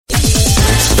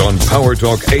on Power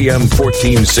Talk AM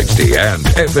 1460 and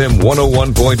FM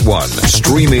 101.1.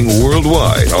 Streaming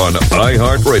worldwide on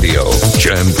iHeartRadio.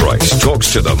 Jan Price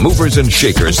talks to the movers and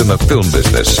shakers in the film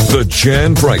business. The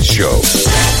Jan Price Show.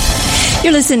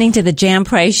 You're listening to the Jan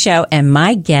Price Show, and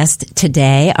my guests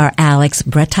today are Alex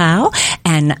Bretow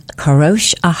and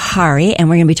Kourosh Ahari, and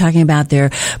we're going to be talking about their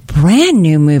brand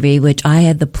new movie, which I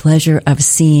had the pleasure of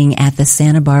seeing at the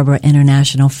Santa Barbara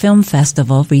International Film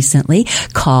Festival recently,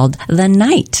 called The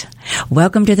Night.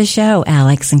 Welcome to the show,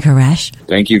 Alex and Kourosh.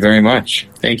 Thank you very much.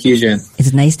 Thank you, Jen.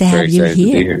 It's nice to have you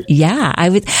here. Yeah,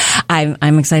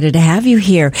 I'm excited to have you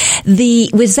here.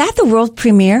 Was that the world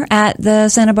premiere at the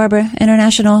Santa Barbara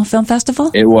International Film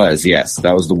Festival? It was, yes.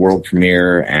 That was the world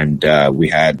premiere, and we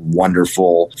had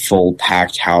wonderful, full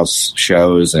packed house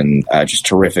shows and just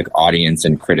terrific audience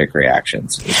and critic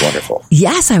reactions. It was wonderful.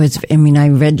 Yes, I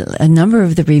read a number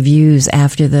of the reviews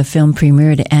after the film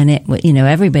premiered, and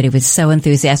everybody was so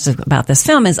enthusiastic about this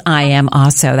film, as I am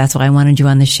also. That's why I wanted you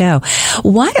on the show.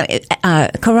 Why don't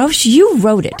Kourosh, you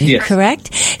wrote it, yes.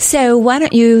 Correct? So why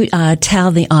don't you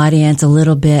tell the audience a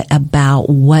little bit about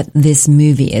what this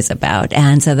movie is about,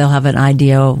 and so they'll have an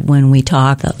idea when we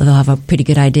talk. They'll have a pretty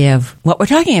good idea of what we're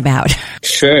talking about.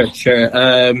 Sure.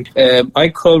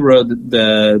 I co-wrote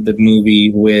the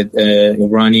movie with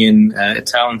a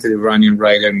talented Iranian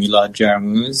writer, Milad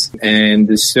Jarmuz, and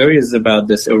the story is about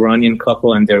this Iranian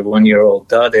couple and their 1-year-old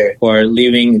daughter who are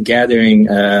gathering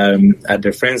at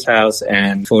their friend's house,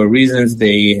 and for reasons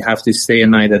they have to stay a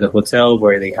night at a hotel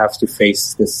where they have to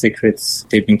face the secrets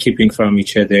they've been keeping from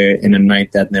each other in a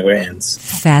night that never ends.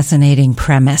 Fascinating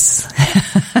premise.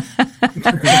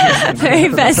 Very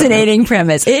fascinating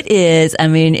premise. It is.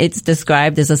 It's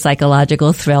described as a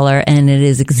psychological thriller, and it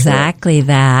is exactly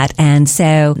that. And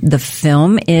so the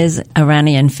film is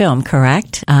Iranian film,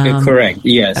 correct? Correct.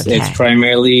 Yes. Okay. It's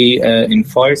primarily in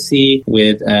Farsi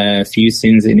with a few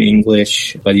scenes in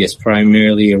English, but yes,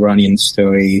 primarily Iranian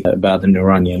story about an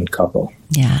Iranian couple.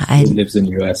 Yeah, who lives in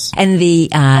the U.S. And the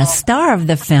star of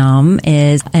the film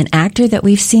is an actor that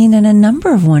we've seen in a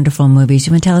number of wonderful movies.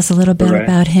 You want to tell us a little bit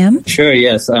about him? Sure,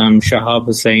 yes. Shahab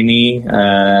Hosseini,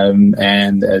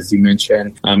 and as you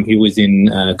mentioned, he was in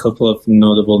a couple of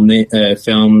notable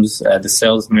films, The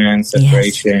Salesman,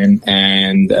 Separation, yes.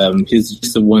 And he's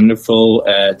just a wonderful,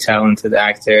 talented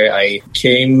actor. I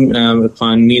came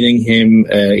upon meeting him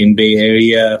in Bay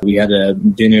Area. We had a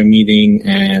dinner meeting,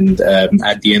 and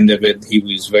at the end of it, he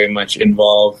was very much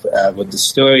involved with the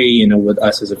story, with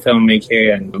us as a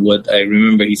filmmaker. And what I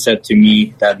remember he said to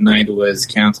me that night was,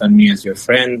 "Count on me as your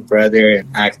friend, brother, and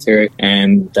actor."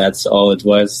 And that's all it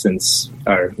was since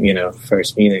our,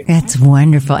 first meeting. That's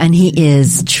wonderful. And he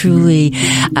is truly,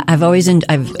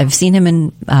 I've seen him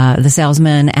in The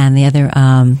Salesman and the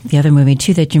other movie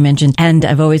too that you mentioned. And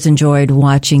I've always enjoyed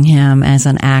watching him as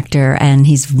an actor, and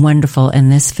he's wonderful in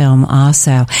this film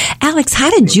also. Alex, how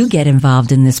did you get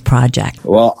involved in this project?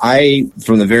 Well,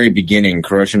 from the very beginning,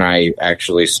 Kourosh and I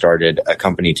actually started a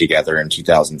company together in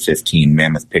 2015,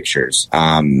 Mammoth Pictures.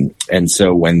 And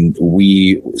so when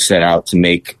we set out to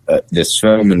make this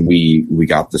film and we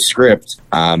got the script,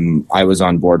 I was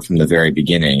on board from the very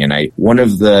beginning. And one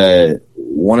of the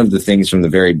things from the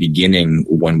very beginning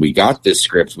when we got this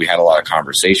script, we had a lot of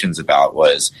conversations about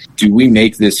was, do we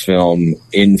make this film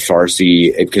in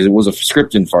Farsi? Because it was a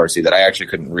script in Farsi that I actually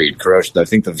couldn't read. Kourosh, I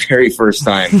think the very first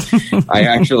time I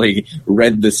actually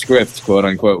read the script, quote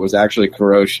unquote, was actually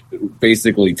Kourosh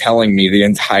basically telling me the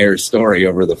entire story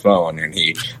over the phone. And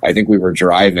I think we were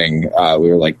driving, we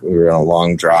were on a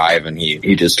long drive, and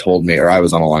he just told me, or I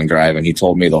was on a long drive, and he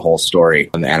told me the whole story.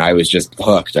 And I was just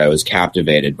hooked. I was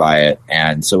captivated by it.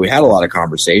 And so we had a lot of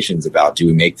conversations about, do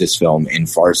we make this film in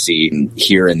Farsi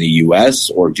here in the U.S.,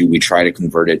 or do we try to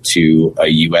convert it to a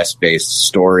U.S.-based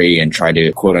story and try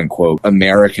to, quote unquote,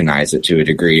 Americanize it to a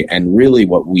degree? And really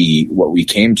what we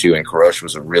came to, and Kourosh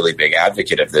was a really big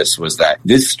advocate of this, was that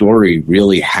this story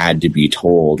really had to be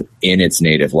told in its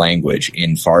native language,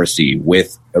 in Farsi,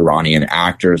 with Iranian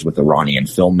actors, with Iranian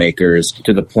filmmakers,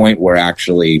 to the point where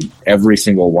actually every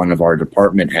single one of our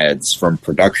department heads, from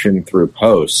production through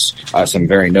post, some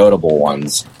very notable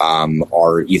ones,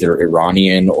 are either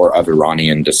Iranian or of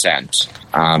Iranian descent.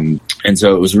 And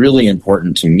so it was really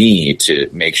important to me to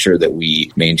make sure that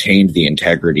we maintained the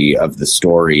integrity of the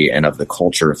story and of the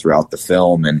culture throughout the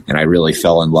film. And I really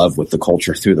fell in love with the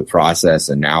culture through the process.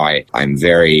 And now I'm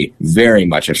very, very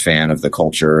much a fan of the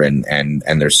culture. And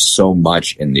there's so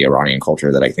much in the Iranian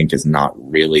culture that I think is not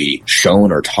really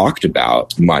shown or talked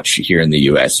about much here in the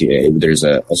U.S. There's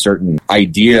a certain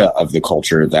idea of the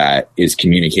culture that is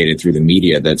communicated through the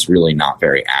media that's really not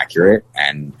very accurate.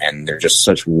 And they're just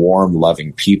such warm,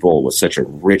 loving people with with such a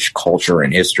rich culture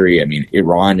and history. I mean,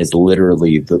 Iran is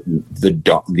literally they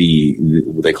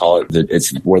call it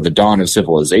it's where the dawn of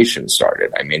civilization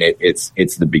started. I mean,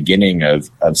 it's the beginning of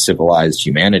civilized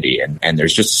humanity, and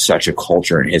there's just such a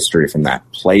culture and history from that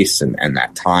place and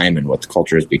that time and what the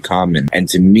culture has become. And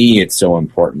to me, it's so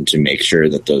important to make sure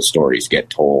that those stories get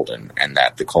told and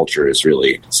that the culture is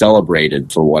really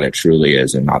celebrated for what it truly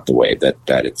is and not the way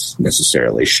that it's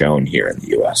necessarily shown here in the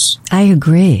U.S. I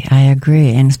agree.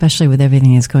 And especially with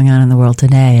everything that's going on in the world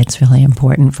today, it's really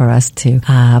important for us to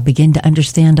begin to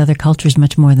understand other cultures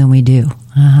much more than we do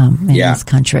in this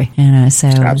country. So,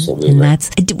 absolutely.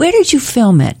 And where did you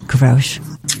film it, Kourosh?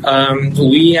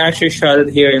 We actually shot it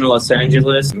here in Los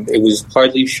Angeles. It was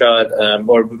partly shot,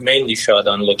 or mainly shot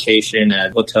on location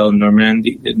at Hotel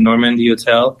Normandy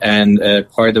Hotel, and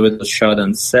part of it was shot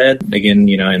on set, again,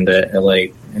 in the LA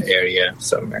area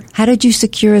somewhere. How did you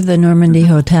secure the Normandy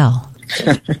Hotel?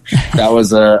 That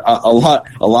was a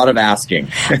lot of asking.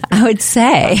 I would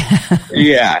say.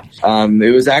 Yeah.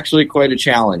 It was actually quite a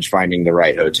challenge finding the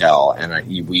right hotel. And I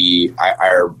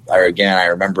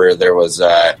remember there was,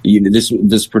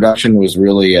 this production was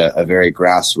really a very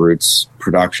grassroots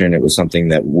production. It was something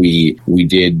that we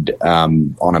did,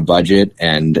 on a budget.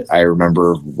 And I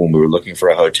remember when we were looking for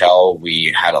a hotel,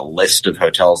 we had a list of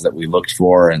hotels that we looked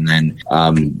for. And then,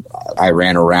 I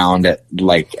ran around at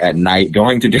night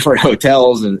going to different hotels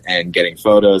and getting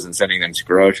photos and sending them to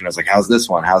Kourosh. And I was like, how's this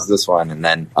one? And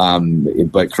then,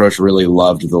 but Kourosh really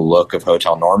loved the look of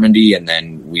Hotel Normandy. And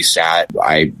then we sat,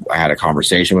 I had a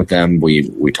conversation with them.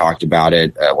 We talked about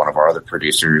it. One of our other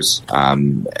producers,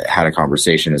 had a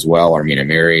conversation as well, Armina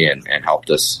Miri, and helped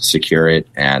us secure it.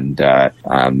 And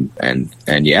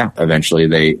eventually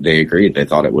they agreed. They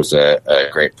thought it was a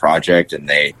great project, and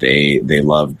they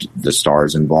loved the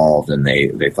stars involved, and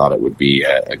they thought it would be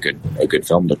a good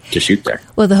film to shoot there.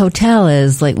 Well, the hotel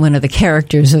is like one of the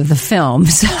characters of the film,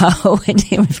 so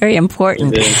it's very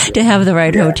important to have the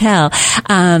right hotel.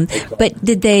 But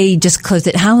did they just close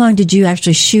it? How long did you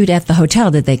actually shoot at the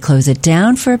hotel? Did they close it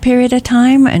down for a period of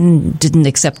time and didn't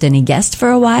accept any guests for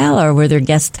a while, or were there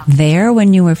guests there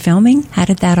when you were filming? How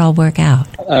did that all work out?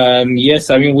 Yes,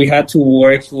 I mean, we had to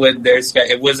work with their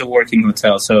schedule. It was a working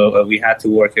hotel, so we had to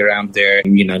work around their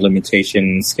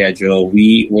limitation schedule.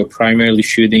 We were primarily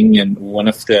shooting in one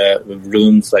of the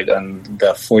rooms, like on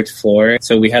the fourth floor.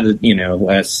 So we had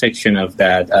a section of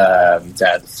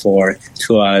that floor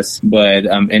to us. But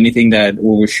anything that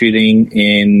we were shooting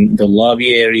in the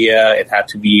lobby area, it had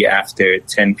to be after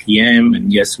 10 p.m.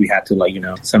 And yes, we had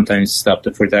to sometimes stop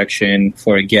the production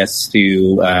for guests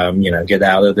to get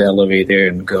out of the elevator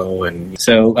and go. And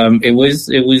so it was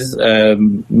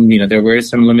there were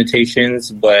some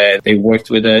limitations, but they worked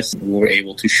with us. We were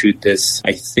able to shoot this.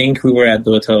 I think we were at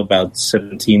the hotel about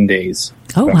 17 days.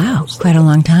 Oh, wow. Quite a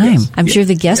long time. Yes. I'm sure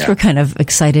the guests were kind of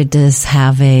excited to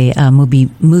have a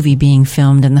movie being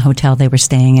filmed in the hotel they were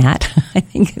staying at. I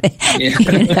think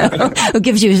it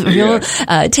gives you a real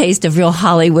taste of real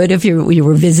Hollywood if you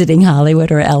were visiting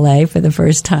Hollywood or LA for the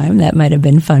first time. That might have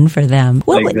been fun for them.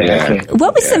 What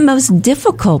was the most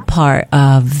difficult part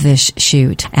of this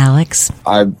shoot, Alex?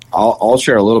 I'll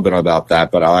share a little bit about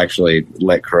that, but I'll actually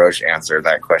let Kourosh answer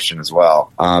that question as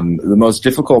well. The most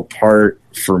difficult part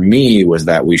for me was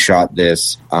that we shot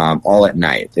this all at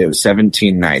night. It was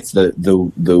 17 nights. The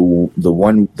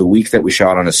week that we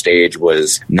shot on a stage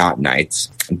was not nights,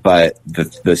 but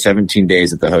the 17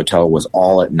 days at the hotel was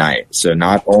all at night. So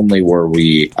not only were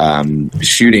we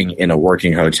shooting in a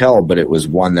working hotel, but it was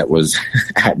one that was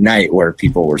at night where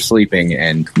people were sleeping.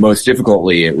 And most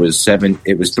difficultly, it was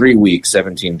 3 weeks,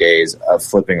 17 days of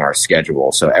flipping our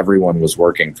schedule. So everyone was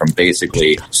working from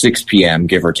basically 6 p.m.,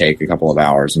 give or take a couple of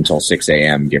hours, until 6 a.m.,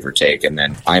 give or take. And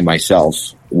then I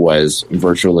myself was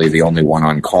virtually the only one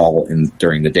on call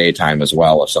during the daytime as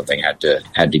well if something had to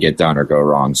get done or go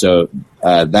wrong. So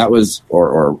that was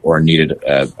or needed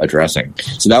addressing.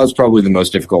 So that was probably the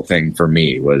most difficult thing for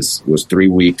me was 3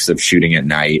 weeks of shooting at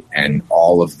night and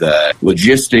all of the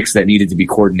logistics that needed to be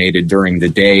coordinated during the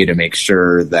day to make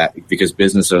sure that, because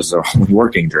businesses are only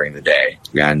working during the day,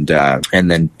 and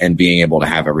being able to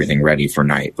have everything ready for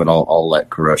night. But I'll let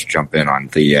Kourosh jump in on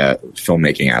the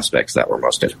filmmaking aspects that were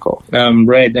most difficult.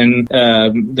 Right. And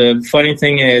the funny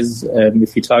thing is,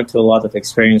 if you talk to a lot of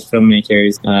experienced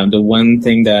filmmakers, the one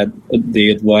thing that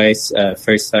the advice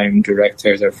first-time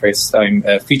directors or first-time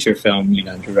feature film,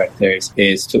 directors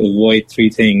is to avoid three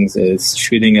things: is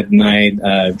shooting at night,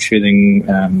 shooting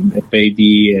a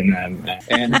baby, and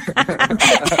and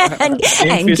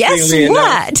guess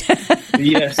what?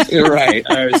 Yes, you're right.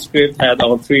 Our script had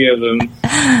all three of them,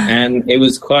 and it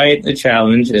was quite a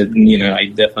challenge. I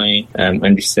definitely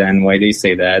understand why they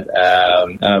say that.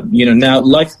 Now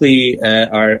luckily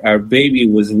our baby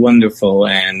was wonderful,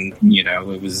 and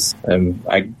it was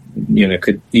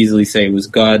could easily say it was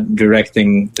God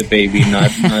directing the baby,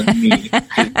 not me.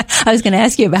 I was going to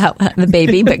ask you about the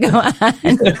baby, but go on.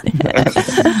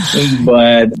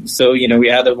 But so we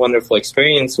had a wonderful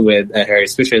experience with her,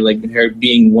 especially like her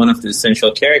being one of the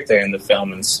essential character in the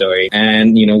film and story.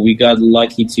 And we got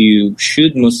lucky to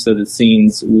shoot most of the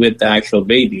scenes with the actual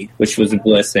baby, which was a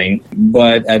blessing.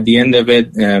 But at the end of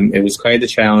it, it was quite a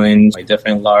challenge. I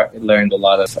definitely learned a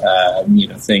lot of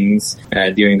things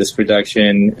during this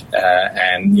production.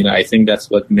 And I think that's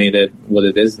what made it what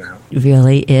it is now. It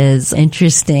really is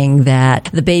interesting that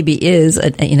the baby is,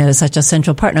 such a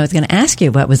central part. And I was going to ask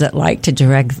you, what was it like to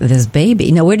direct this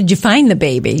baby? Now, where did you find the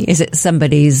baby? Is it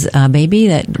somebody's baby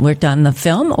that worked on the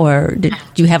film, or did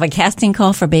you have a casting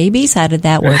call for babies? How did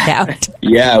that work out?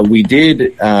 Yeah, we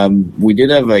did. We did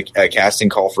have a casting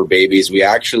call for babies.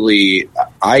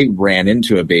 I ran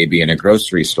into a baby in a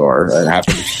grocery store. It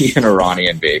happened to be an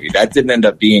Iranian baby. That didn't end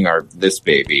up being this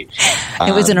baby.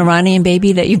 It was an Iranian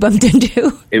baby that you bumped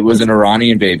into? It was an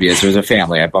Iranian baby. As there was a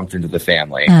family. I bumped into the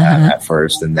family at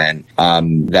first, and then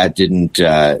that didn't.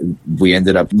 We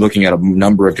ended up looking at a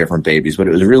number of different babies, but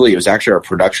it was actually our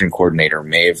production coordinator,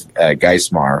 Maeve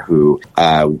Geismar, who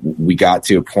we got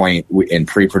to a point in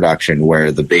pre-production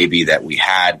where the baby that we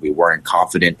had, we weren't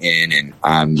confident in,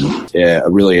 and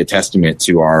really a testament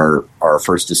to our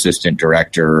first assistant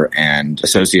director and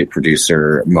associate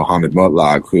producer, Mohammed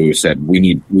Motlag, who said, we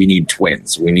need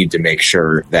twins. We need to make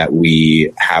sure that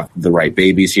we have the right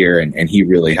babies here. And he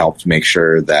really helped make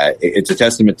sure that it's a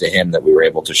testament to him that we were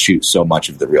able to shoot so much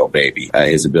of the real baby,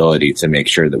 his ability to make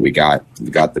sure that we got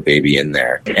the baby in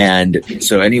there. And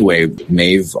so anyway,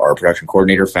 Maeve, our production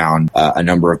coordinator, found a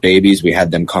number of babies. We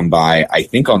had them come by, I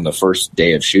think on the first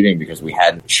day of shooting, because we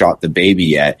hadn't shot the baby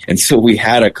yet. And so we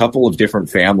had a couple of different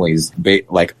families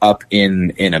like up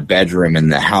in a bedroom in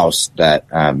the house that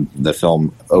the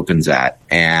film opens at.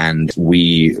 And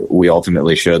we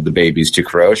ultimately showed the babies to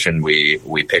Kourosh, and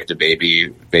we picked a baby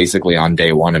basically on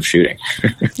day one of shooting.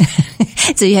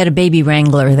 So you had a baby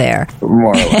wrangler there.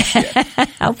 More or less, yeah.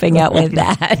 Helping out with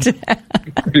that.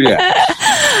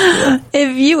 Yeah.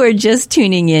 If you are just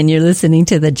tuning in, you're listening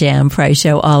to the Jan Price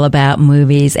Show, all about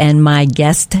movies. And my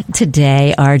guests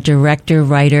today are director,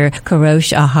 writer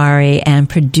Kourosh Ahari and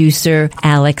producer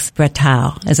Alex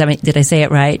Bretow. Did I say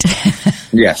it right?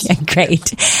 Yes.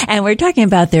 Great. And we're talking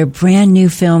about their brand new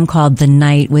film called The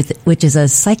Night, which is a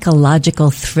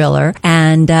psychological thriller.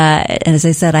 And as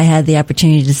I said, I had the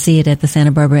opportunity to see it at the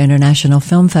Santa Barbara International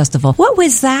Film Festival. What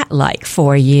was that like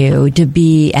for you to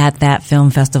be at that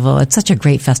film festival? It's such a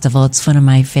great festival. It's one of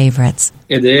my favorites.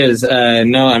 It is.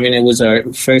 It was our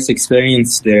first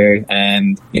experience there,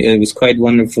 and it was quite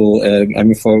wonderful.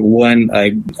 For one,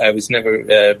 I'd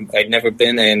never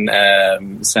been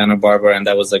in Santa Barbara, and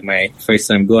that was like my first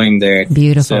time going there.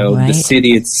 Beautiful, so right? The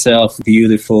city itself,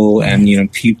 beautiful,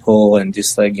 and people, and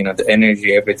just like the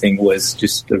energy, everything was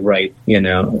just the right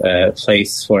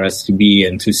place for us to be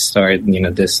and to start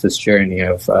this journey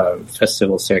of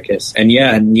festival circus. And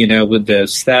with the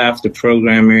staff, the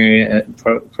programmers,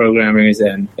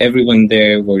 and everyone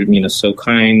there were so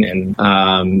kind, and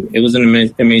it was an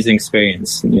amazing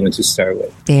experience to start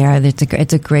with.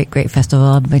 It's a great festival.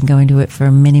 I've been going to it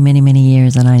for many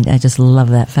years, and I just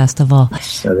love that festival.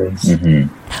 So it is. Mm-hmm.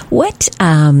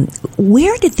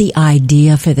 Where did the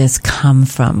idea for this come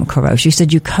from, Kourosh? You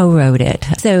said you co-wrote it.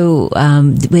 So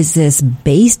was this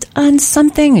based on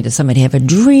something, or did somebody have a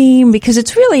dream? Because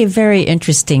it's really a very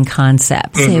interesting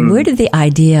concept. Mm-hmm. So where did the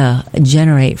idea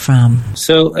generate from?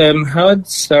 So how it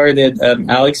started,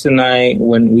 Alex and I,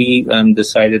 when we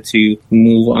decided to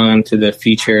move on to the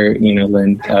feature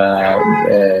length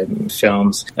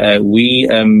films, we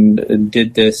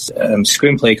did this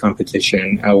screenplay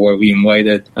competition where we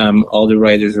invited all the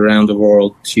writers around the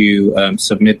world to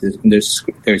submit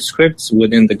their scripts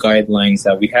within the guidelines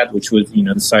that we had, which was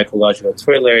the psychological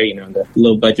thriller, the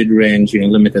low budget range,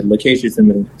 limited locations,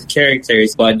 limited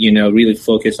characters, but really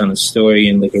focus on a story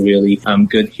and like a really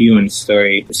good human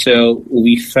story. So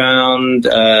we found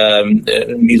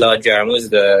Milad Jarmuz,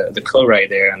 the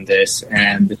co-writer on this,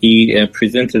 and he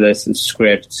presented us a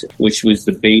script which was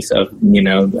the base of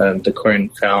the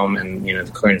current film and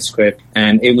the current script.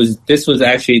 And this was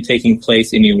actually taking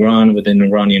place in Iran with an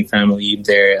Iranian family.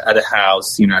 They're at a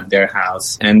house, at their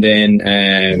house. And then,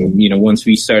 once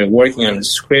we started working on the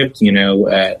script,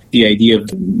 the idea of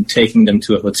taking them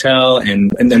to a hotel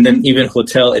and then even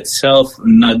hotel itself,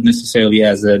 not necessarily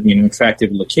as a,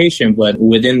 attractive location, but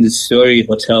within the story,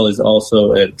 hotel is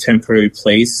also a temporary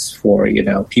place for,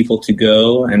 people to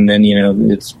go. And then,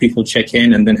 it's people check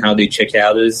in and then how they check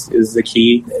out is the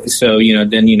key. So,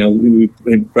 then,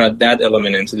 we brought that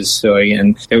element into the story.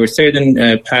 And there were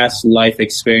certain past life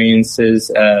experiences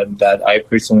that I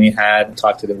personally had.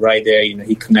 Talked to the writer,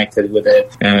 he connected with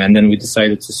it. And then we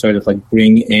decided to sort of like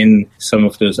bring in some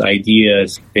of those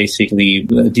ideas, basically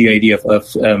the idea of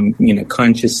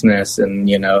consciousness and,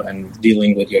 and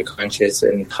dealing with your conscious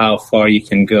and how far you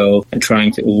can go and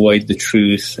trying to avoid the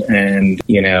truth. And,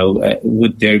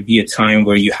 would there be a time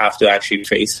where you have to actually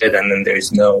face it and then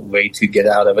there's no way to get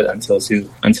out of it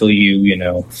until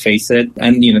you face it.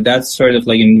 And, that's sort of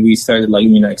like, and we started like,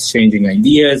 exchanging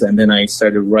ideas, and then I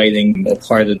started writing a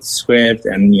part of the script,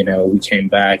 and, we came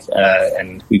back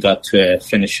and we got to a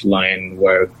finish line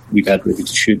where we got ready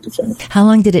to shoot the film. How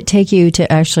long did it take you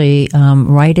to actually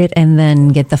write it and then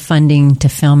get the funding to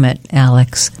film it,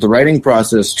 Alex? The writing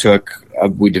process took,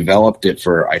 we developed it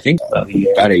for, I think,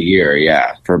 about a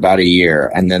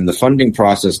year. And then the funding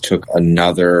process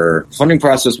funding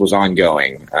process was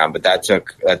ongoing, but that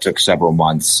took several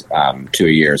months to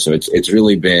a year. So it's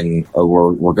really been,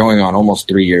 we're going on almost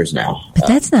 3 years now. But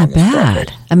that's not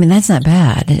bad. I mean, that's not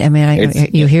bad. I mean,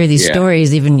 you hear these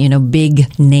stories, even,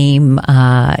 big name,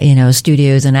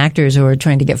 studios and actors who are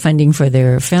trying to get funding for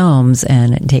their films,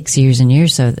 and it takes years and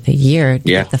years. So a year to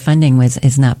get the funding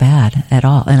is not bad at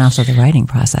all. And also the writing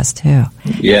process too.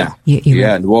 Yeah.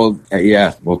 Well,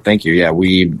 thank you. Yeah.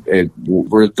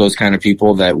 We're those kind of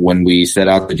people that when we set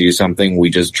out to do something, we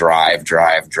just drive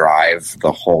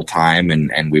the whole time,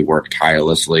 and we work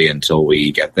tirelessly until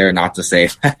we get there. Not to say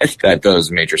that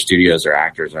those major studios or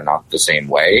actors are not the same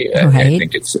way. Right. I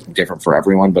think it's different for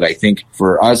everyone, but I think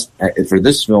for us, for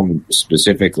this film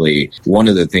specifically, one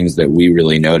of the things that we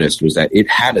really noticed was that it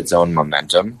had its own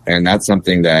momentum. And that's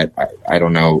something that I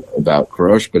don't know about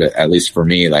Kourosh, but at least for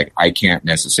me, like, I can't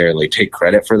necessarily take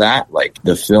credit for that. Like,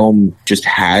 the film just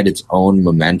had its own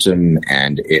momentum,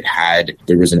 and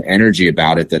there was an energy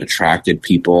about it that attracted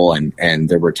people. And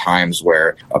there were times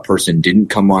where a person didn't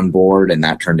come on board, and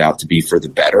that turned out to be for the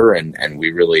better. And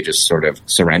we really just sort of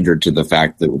surrendered to the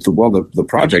fact that, the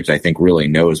project, I think, really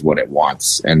knows what it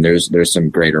wants. And there's some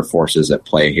greater forces at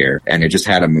play here. And it just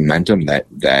had a momentum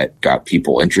that got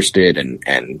people interested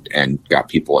and got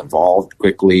people involved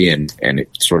quickly. And it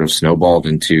sort of snowballed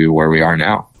into where we are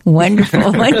now.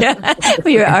 Wonderful.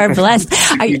 We are blessed.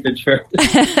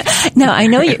 Now, I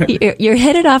know you're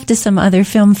headed off to some other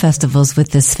film festivals with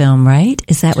this film, right?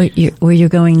 Is that where you're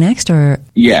going next? Or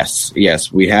Yes.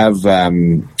 We have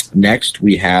next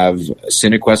we have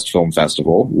Cinequest Film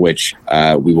Festival, which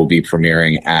we will be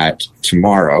premiering at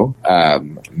tomorrow,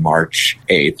 March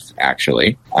 8th,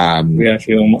 actually. We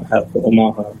actually have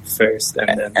Omaha first,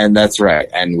 and that's right.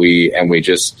 And we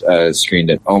just screened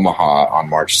at Omaha on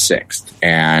March 6th,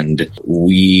 and we'll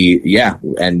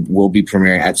be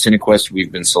premiering at Cinequest.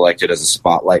 We've been selected as a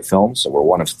spotlight film, so we're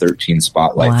one of 13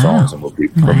 spotlight films, and we'll be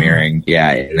premiering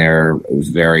in their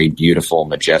very beautiful,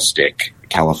 majestic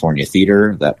California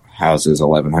theater that houses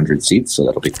 1,100 seats, so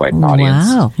that'll be quite an audience.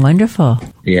 Wow, wonderful.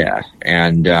 Yeah,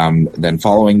 and then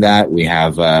following that, we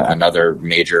have another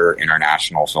major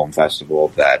international film festival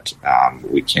that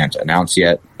we can't announce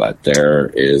yet, but there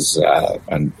is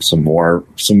some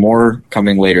more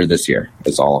coming later this year,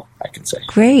 is all I can say.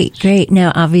 Great.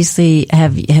 Now, obviously,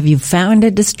 have you found a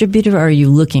distributor, or are you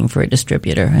looking for a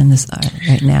distributor in this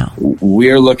right now?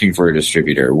 We're looking for a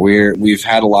distributor. We've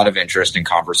had a lot of interesting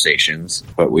conversations,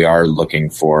 but we are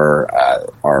looking for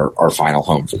our final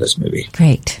home for this movie.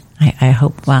 Great. I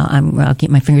hope. Well, I'll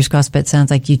keep my fingers crossed. But it sounds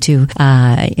like you two,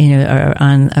 are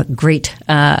on a great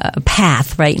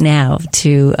path right now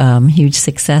to huge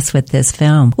success with this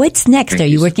film. What's next? Thank Are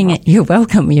you working at? You're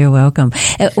welcome.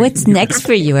 What's next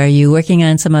for you? Are you working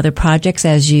on some other projects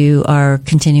as you are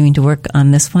continuing to work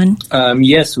on this one?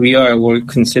 Yes, we are. We're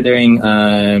considering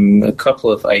a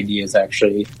couple of ideas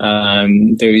actually.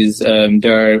 There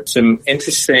are some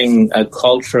interesting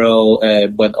cultural,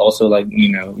 but also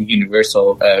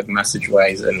universal.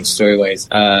 Message-wise and story-wise,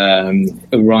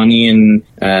 Iranian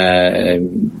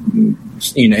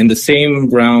in the same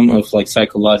realm of like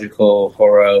psychological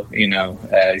horror,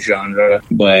 genre,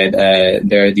 but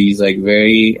there are these like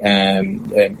very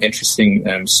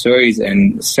interesting stories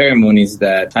and ceremonies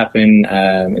that happen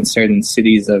in certain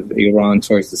cities of Iran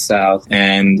towards the south.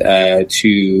 And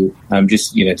to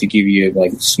give you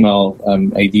like a small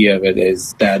idea of it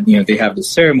is that they have the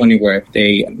ceremony where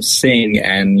they sing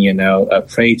and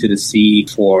pray to the sea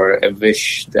for a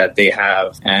wish that they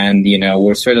have, and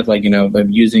we're sort of like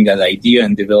using that idea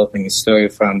and developing a story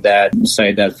from that.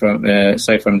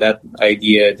 Aside from that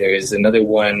idea, there is another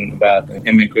one about an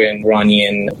immigrant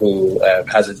Iranian who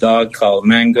has a dog called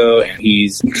Mango, and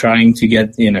he's trying to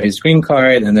get his green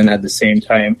card, and then at the same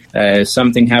time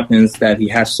something happens that he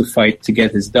has to fight to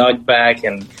get his dog back,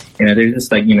 and there's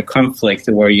this like conflict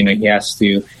where he has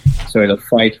to sort of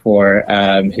fight for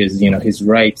his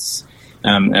rights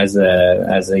as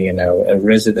a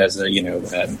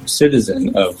resident,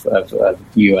 citizen of the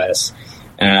U.S.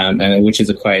 And which is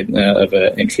a quite of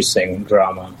an interesting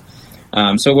drama.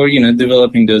 So we're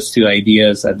developing those two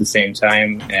ideas at the same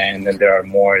time, and then there are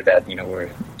more that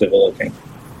we're developing.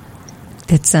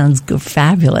 It sounds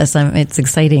fabulous. It's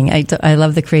exciting. I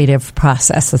love the creative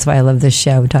process. That's why I love this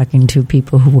show, talking to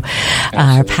people who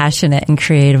are passionate and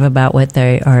creative about what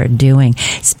they are doing.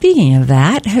 Speaking of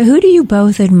that, who do you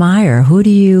both admire? Who do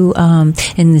you,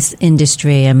 in this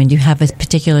industry? I mean, do you have a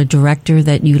particular director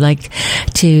that you like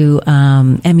to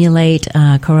emulate,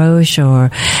 Kourosh, or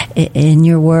in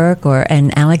your work?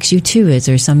 And Alex, you too. Is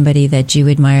there somebody that you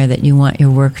admire that you want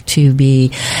your work to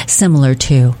be similar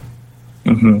to?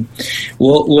 Mm-hmm.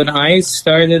 Well, when I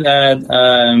started at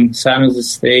San Jose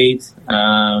State,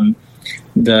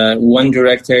 the one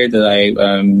director that I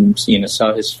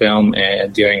saw his film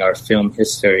during our film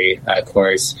history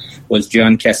course was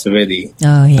John Cassavetes.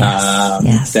 Oh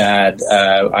yes, that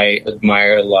I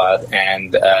admire a lot,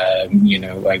 and I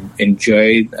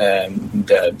enjoyed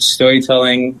the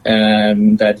storytelling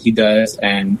that he does,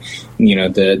 and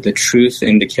the truth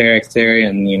in the character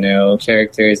and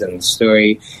characters and the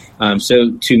story. So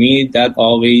to me, that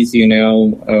always,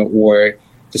 were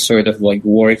the sort of like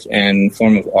work and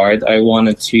form of art I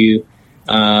wanted to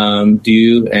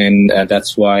do, and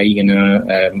that's why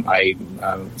I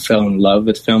fell in love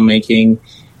with filmmaking.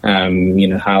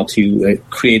 How to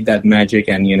create that magic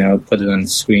and put it on the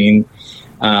screen.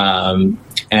 And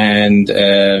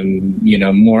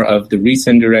more of the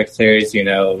recent directors,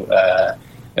 Ahari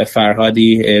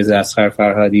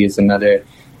is another.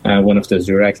 One of those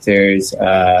directors,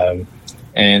 and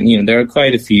there are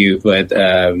quite a few, but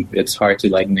it's hard to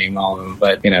like name all of them.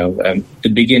 But the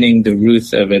beginning, the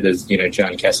root of it is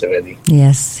John Cassavetes.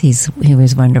 Yes, he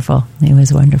was wonderful. He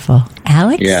was wonderful.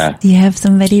 Alex, do you have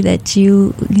somebody that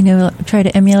you try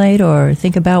to emulate or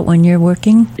think about when you're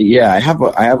working? Yeah, I have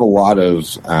a lot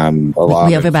of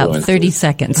We have about 30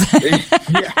 seconds.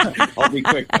 Yeah, I'll be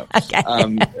quick though. Okay.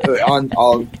 On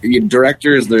all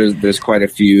directors, there's quite a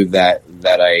few that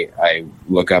I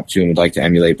look up to and would like to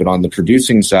emulate. But on the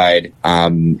producing side, I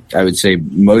would say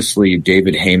mostly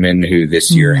David Heyman, who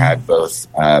this year had both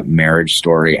Marriage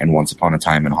Story and Once Upon a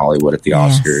Time in Hollywood at the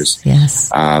Oscars. Yes.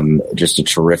 Just a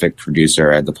terrific producer.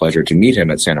 I had the pleasure to meet him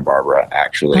at Santa Barbara,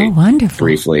 actually. Oh, wonderful.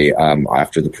 Briefly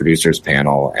after the producers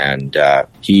panel. And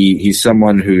he's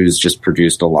someone who's just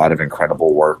produced a lot of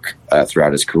incredible work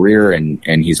throughout his career. And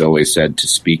he's always said to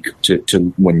speak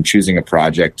to when choosing a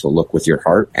project, to look with your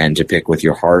heart and to pick with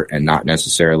your heart and not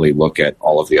necessarily look at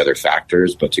all of the other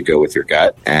factors, but to go with your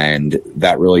gut. And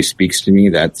that really speaks to me.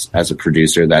 That's, as a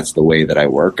producer, that's the way that I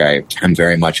work. I'm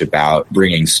very much about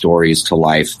bringing stories to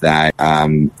life that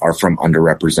are from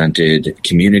underrepresented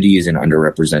communities and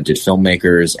underrepresented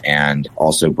filmmakers, and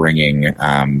also bringing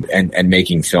and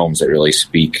making films that really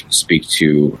speak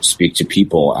to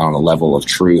people on a level of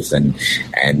truth and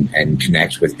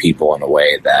connect with people in a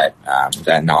way that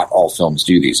not all films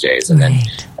do these days. And then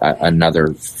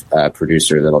another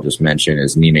producer that I'll just mention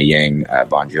is Nina Yang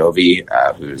Bon Jovi,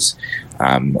 who's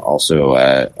also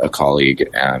a colleague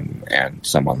and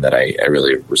someone that I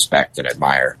really respect and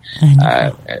admire,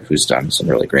 who's done some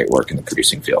really great work in the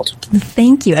producing field.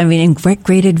 Thank you. I mean,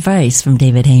 great advice from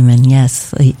David Heyman.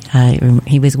 Yes,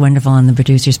 he was wonderful on the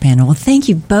producers panel. Well, thank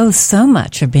you both so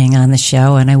much for being on the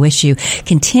show, and I wish you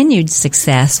continued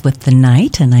success with the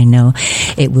night, and I know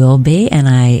it will be, and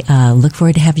I look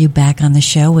forward to have you back on the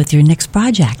show with your next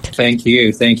project. Thank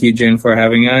you, Jen, for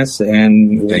having us,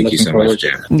 and thank you so much,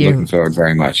 Jen. Looking forward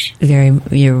very much.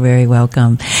 You're very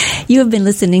welcome. You have been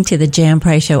listening to the Jan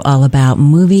Price Show, all about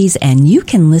movies, and you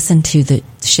can listen to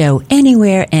show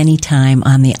anywhere, anytime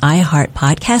on the iHeart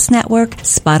Podcast Network,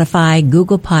 Spotify,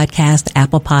 Google Podcast,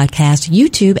 Apple Podcast,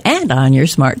 YouTube, and on your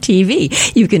smart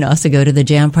TV. You can also go to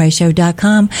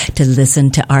thejanpriceshow.com to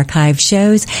listen to archive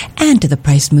shows and to the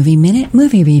Price Movie Minute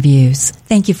movie reviews.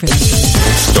 Thank you for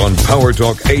listening. On Power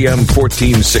Talk AM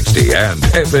 1460 and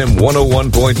FM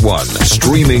 101.1,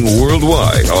 streaming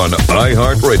worldwide on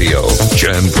iHeartRadio.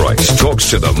 Jan Price talks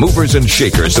to the movers and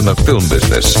shakers in the film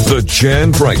business. The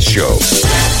Jan Price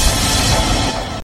Show.